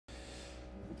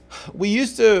we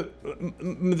used to,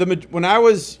 when I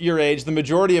was your age, the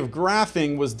majority of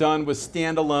graphing was done with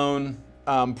standalone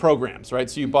programs, right?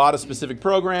 So you bought a specific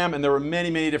program, and there were many,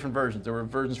 many different versions. There were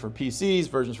versions for PCs,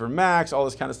 versions for Macs, all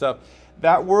this kind of stuff.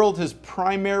 That world has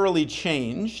primarily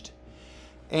changed.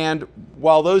 And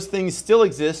while those things still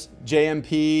exist,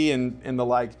 JMP and the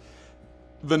like,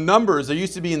 the numbers, there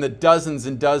used to be in the dozens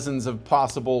and dozens of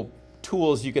possible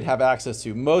tools you could have access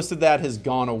to. Most of that has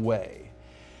gone away.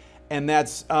 And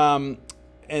that's, and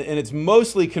it's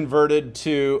mostly converted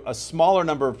to a smaller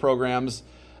number of programs,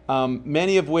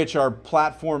 many of which are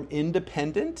platform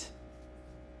independent.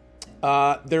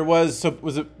 There was, so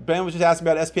was it, Ben was just asking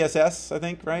about SPSS, I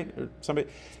think, right? Or somebody,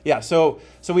 yeah, so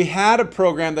we had a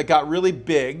program that got really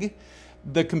big.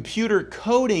 The computer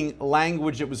coding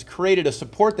language that was created to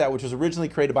support that, which was originally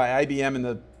created by IBM in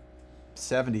the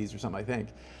 70s or something, I think.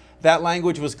 That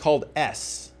language was called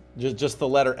S, just the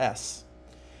letter S.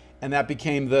 And that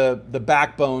became the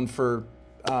backbone for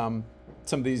some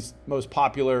of these most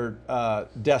popular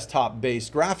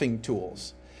desktop-based graphing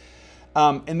tools.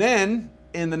 And then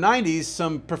in the 90s,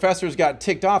 some professors got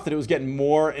ticked off that it was getting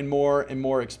more and more and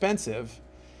more expensive,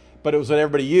 but it was what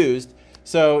everybody used.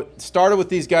 So it started with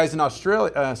these guys in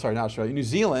Australia, sorry, not Australia, New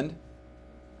Zealand.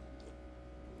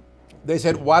 They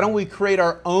said, why don't we create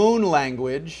our own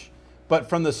language, but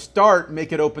from the start,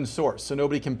 make it open source so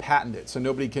nobody can patent it, so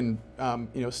nobody can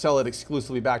sell it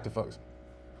exclusively back to folks.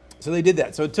 So they did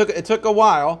that. So it took a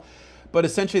while, but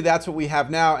essentially that's what we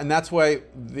have now, and that's why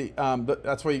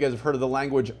that's why you guys have heard of the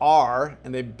language R,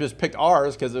 and they just picked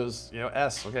R's because it was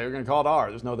S. Okay, we're going to call it R.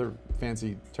 There's no other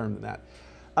fancy term than that.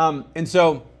 And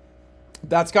so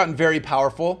that's gotten very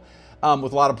powerful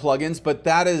with a lot of plugins, but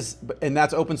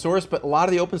that's open source. But a lot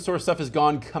of the open source stuff has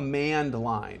gone command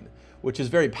line, which is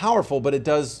very powerful, but it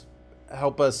does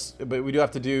help us. But we do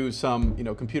have to do some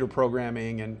computer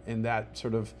programming and that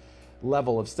sort of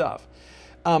level of stuff.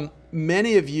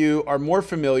 Many of you are more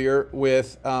familiar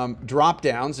with drop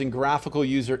downs and graphical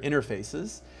user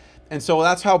interfaces, and so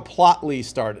that's how Plotly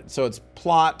started. So it's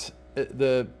Plot.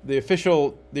 The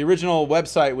original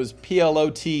website was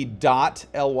plot.ly,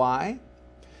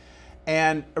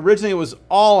 and originally it was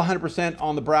all 100%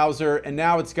 on the browser, and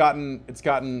now it's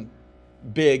gotten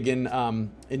big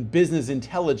in business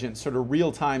intelligence, sort of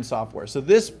real-time software. So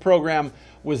this program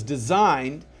was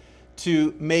designed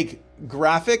to make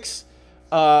graphics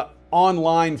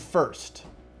online first.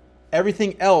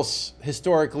 Everything else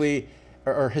historically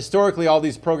all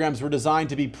these programs were designed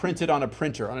to be printed on a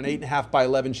printer, on an 8.5 by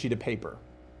 11 sheet of paper.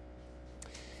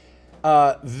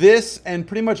 This and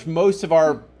pretty much most of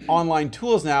our online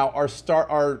tools now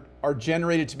are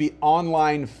generated to be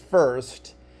online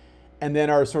first, and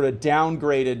then are sort of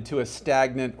downgraded to a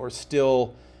stagnant or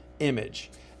still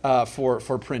image for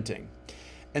printing.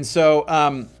 And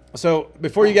so so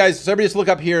before you guys, so everybody just look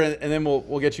up here, and then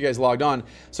we'll get you guys logged on.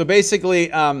 So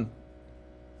basically,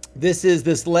 this is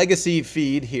this legacy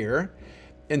feed here.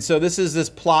 And so this is this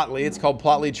Plotly. It's called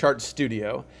Plotly Chart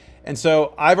Studio. And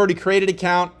so I've already created an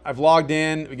account. I've logged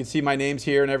in. We can see my names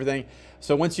here and everything.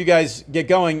 So once you guys get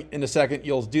going in a second,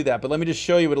 you'll do that. But let me just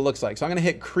show you what it looks like. So I'm going to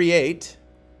hit Create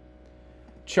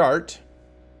Chart.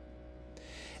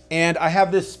 And I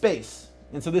have this space.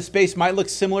 And so this space might look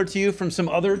similar to you from some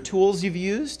other tools you've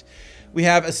used. We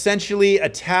have essentially a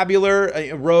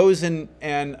tabular rows and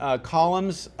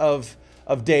columns of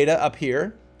data up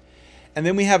here, and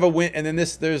then we have and then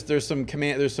there's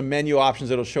some menu options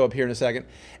that'll show up here in a second,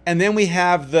 and then we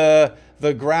have the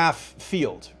graph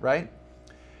field, right?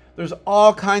 There's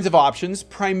all kinds of options.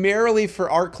 Primarily for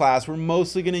art class, we're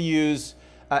mostly going to use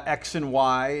X and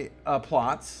Y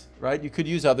plots, right? You could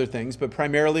use other things, but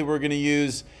primarily we're going to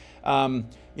use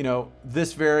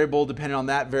this variable depending on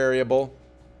that variable,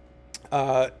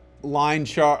 a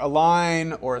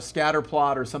line or a scatter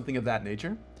plot or something of that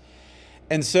nature.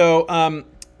 And so and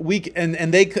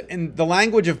the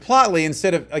language of Plotly,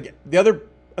 instead of the other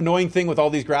annoying thing with all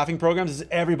these graphing programs is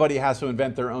everybody has to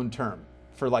invent their own term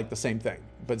for like the same thing.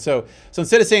 But so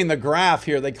instead of saying the graph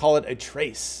here, they call it a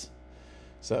trace.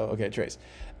 So okay, trace.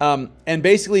 And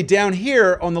basically down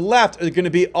here on the left are going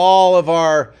to be all of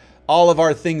our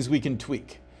things we can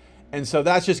tweak. And so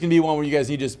that's just going to be one where you guys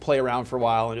need to just play around for a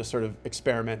while and just sort of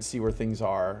experiment, see where things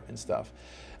are and stuff.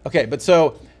 Okay, but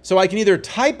so I can either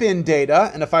type in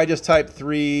data, and if I just type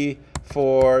 3,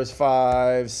 4,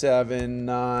 5, 7,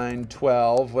 9,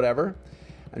 12, whatever.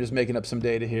 I'm just making up some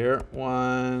data here.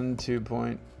 1, 2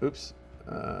 point, oops,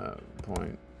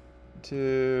 0.2,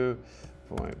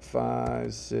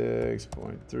 0.5, 6,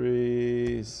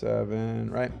 0.3, 7,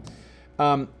 right?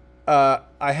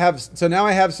 So now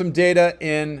I have some data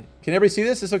in, can everybody see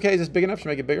this? Is this okay? Is this big enough? Should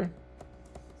I make it bigger?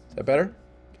 Is that better?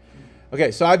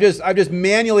 Okay, so I've just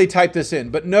manually typed this in,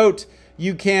 but note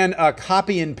you can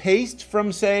copy and paste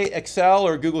from, say, Excel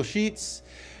or Google Sheets.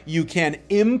 You can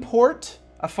import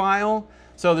a file.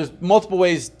 So there's multiple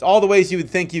ways, all the ways you would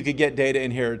think you could get data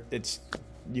in here,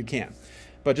 you can.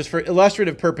 But just for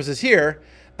illustrative purposes here,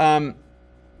 I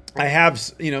have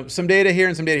some data here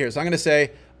and some data here. So I'm going to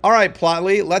say, all right,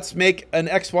 Plotly, let's make an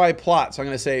XY plot. So I'm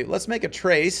going to say, let's make a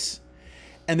trace,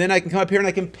 and then I can come up here and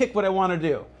I can pick what I want to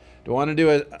do. Do I want to do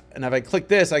and if I click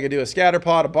this, I can do a scatter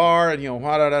plot, a bar, and and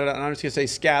I'm just going to say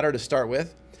scatter to start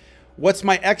with. What's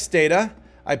my X data?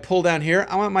 I pull down here.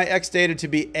 I want my X data to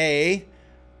be A,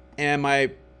 and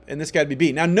this guy to be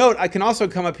B. Now note, I can also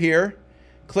come up here,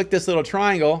 click this little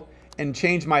triangle, and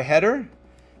change my header,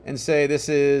 and say this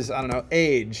is, I don't know,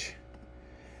 age,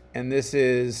 and this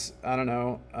is, I don't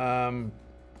know,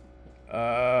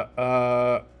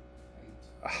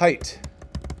 height,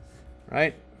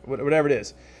 right? Whatever it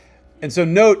is. And so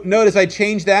notice I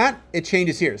change that, it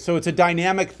changes here. So it's a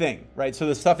dynamic thing, right? So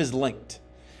the stuff is linked,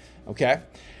 okay?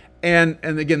 And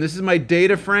again, this is my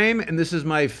data frame, and this is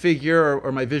my figure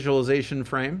or my visualization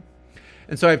frame.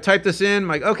 And so I've typed this in, I'm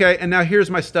like, okay, and now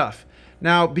here's my stuff.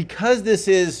 Now, because this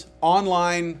is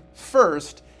online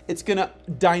first, it's gonna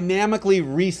dynamically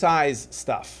resize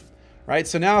stuff, right?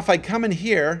 So now if I come in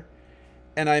here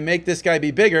and I make this guy be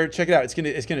bigger, check it out,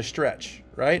 it's gonna stretch,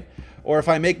 right? Or if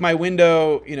I make my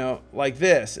window, like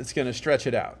this, it's gonna stretch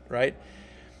it out, right?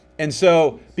 And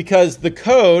so, because the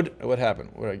code, what happened?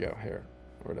 Where'd I go here?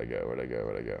 Where'd I go?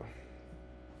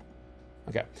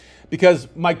 Okay, because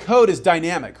my code is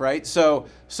dynamic, right? So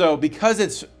because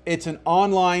it's an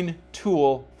online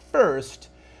tool first,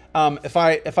 if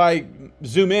I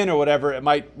zoom in or whatever, it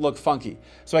might look funky.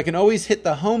 So I can always hit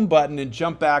the home button and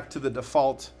jump back to the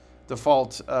default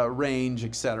range,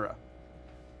 etc.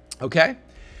 Okay,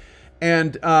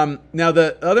 and now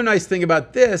the other nice thing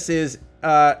about this is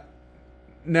now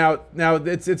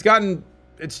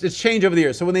it's changed over the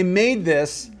years. So when they made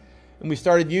this and we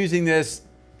started using this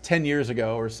 10 years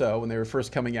ago or so, when they were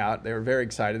first coming out, they were very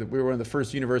excited that we were one of the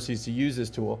first universities to use this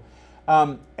tool.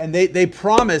 And they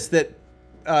promised that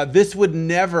this would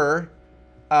never,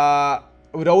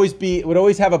 would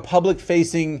always have a public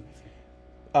facing,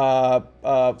 would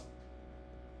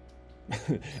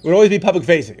always be public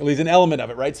facing, at least an element of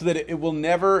it, right? So that it will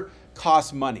never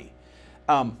cost money.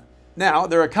 Now,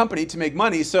 they're a company to make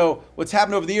money, so what's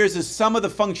happened over the years is some of the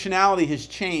functionality has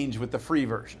changed with the free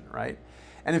version, right?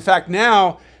 And in fact,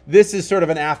 now, this is sort of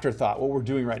an afterthought, what we're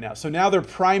doing right now. So now they're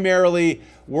primarily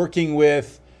working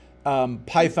with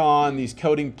Python, these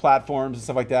coding platforms and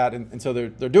stuff like that, and so they're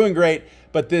doing great,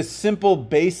 but this simple,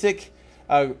 basic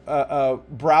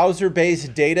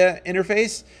browser-based data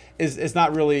interface is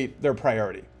not really their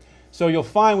priority. So you'll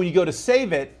find when you go to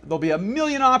save it, there'll be a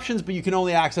million options, but you can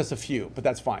only access a few, but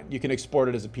that's fine. You can export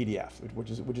it as a PDF,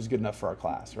 which is good enough for our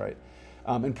class, right?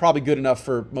 And probably good enough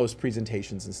for most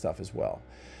presentations and stuff as well.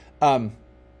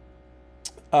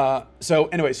 So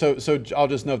anyway, so I'll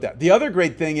just note that. The other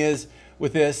great thing is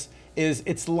with this is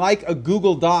it's like a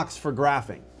Google Docs for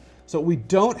graphing. So what we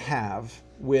don't have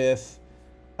with,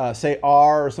 say,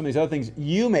 R or some of these other things,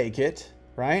 you make it,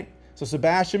 right? So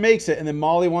Sebastian makes it, and then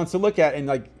Molly wants to look at it, and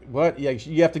like, what? Yeah,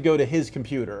 you have to go to his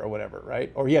computer or whatever,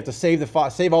 right? Or you have to save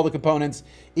all the components,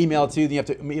 email it to you, then you have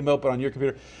to email it on your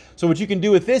computer. So what you can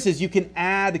do with this is you can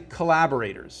add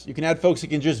collaborators. You can add folks who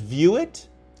can just view it,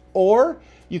 or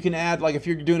you can add, like if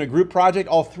you're doing a group project,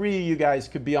 all three of you guys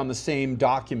could be on the same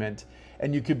document,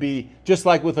 and you could be just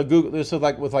like with a Google, so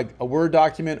like with like a Word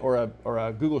document or a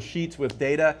Google Sheets with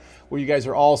data, where you guys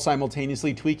are all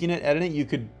simultaneously tweaking it, editing.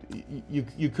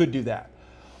 You could do that,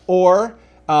 or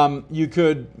you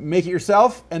could make it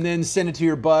yourself and then send it to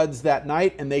your buds that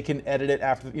night, and they can edit it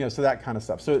after, so that kind of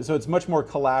stuff. So it's much more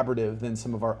collaborative than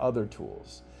some of our other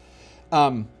tools.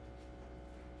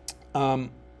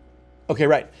 Okay,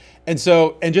 right. And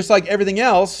just like everything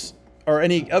else or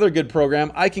any other good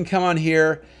program, I can come on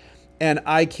here and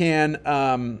I can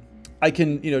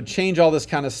change all this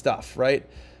kind of stuff, right?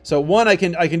 So one, I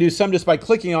can do some just by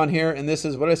clicking on here, and this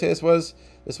is, what did I say this was?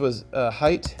 This was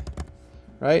height,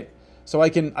 right? So I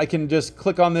can just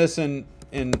click on this and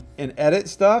edit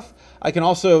stuff. I can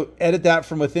also edit that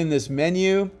from within this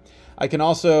menu. I can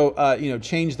also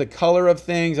change the color of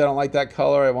things. I don't like that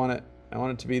color. I want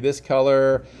it to be this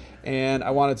color, and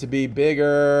I want it to be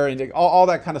bigger, and all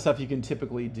that kind of stuff you can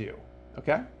typically do.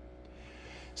 Okay.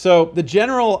 So the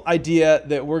general idea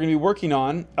that we're going to be working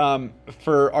on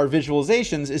for our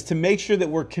visualizations is to make sure that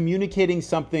we're communicating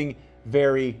something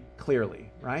very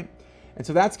clearly, right? And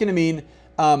so that's going to mean,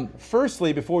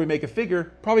 firstly, before we make a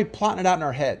figure, probably plotting it out in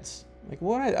our heads. Like,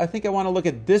 I think I want to look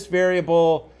at this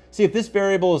variable see if this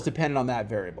variable is dependent on that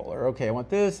variable, or okay, I want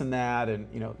this and that, and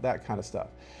that kind of stuff.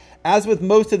 As with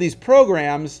most of these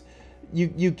programs,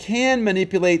 you can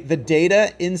manipulate the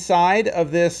data inside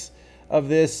of this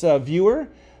viewer,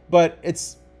 but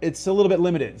it's a little bit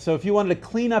limited. So if you wanted to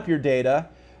clean up your data,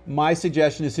 my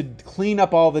suggestion is to clean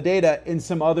up all the data in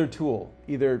some other tool,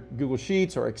 either Google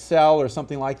Sheets or Excel or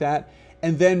something like that,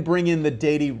 and then bring in the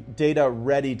data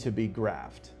ready to be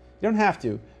graphed. You don't have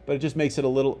to, but it just makes it a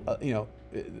little,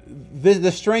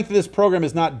 the strength of this program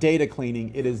is not data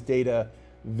cleaning, it is data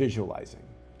visualizing.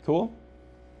 Cool?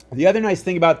 The other nice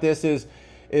thing about this is,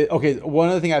 okay, one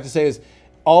other thing I have to say is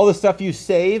all the stuff you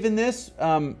save in this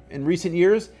in recent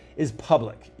years is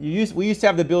public. We used to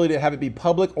have the ability to have it be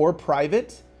public or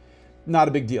private. Not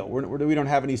a big deal. We don't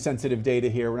have any sensitive data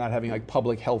here. We're not having like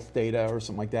public health data or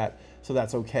something like that, so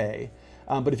that's okay.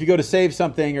 But if you go to save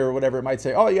something or whatever, it might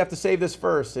say, oh, you have to save this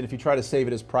first. And if you try to save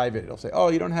it as private, it'll say, oh,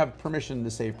 you don't have permission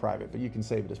to save private, but you can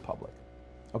save it as public.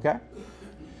 Okay?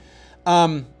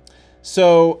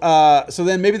 So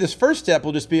then maybe this first step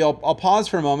will just be, I'll pause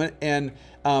for a moment and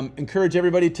encourage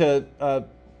everybody to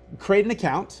create an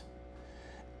account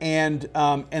and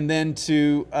then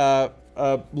to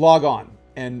log on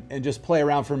and just play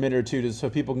around for a minute or two so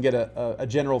people can get a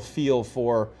general feel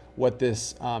for what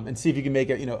this, and see if you can make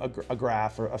a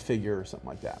graph or a figure or something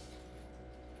like that.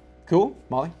 Cool,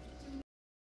 Molly?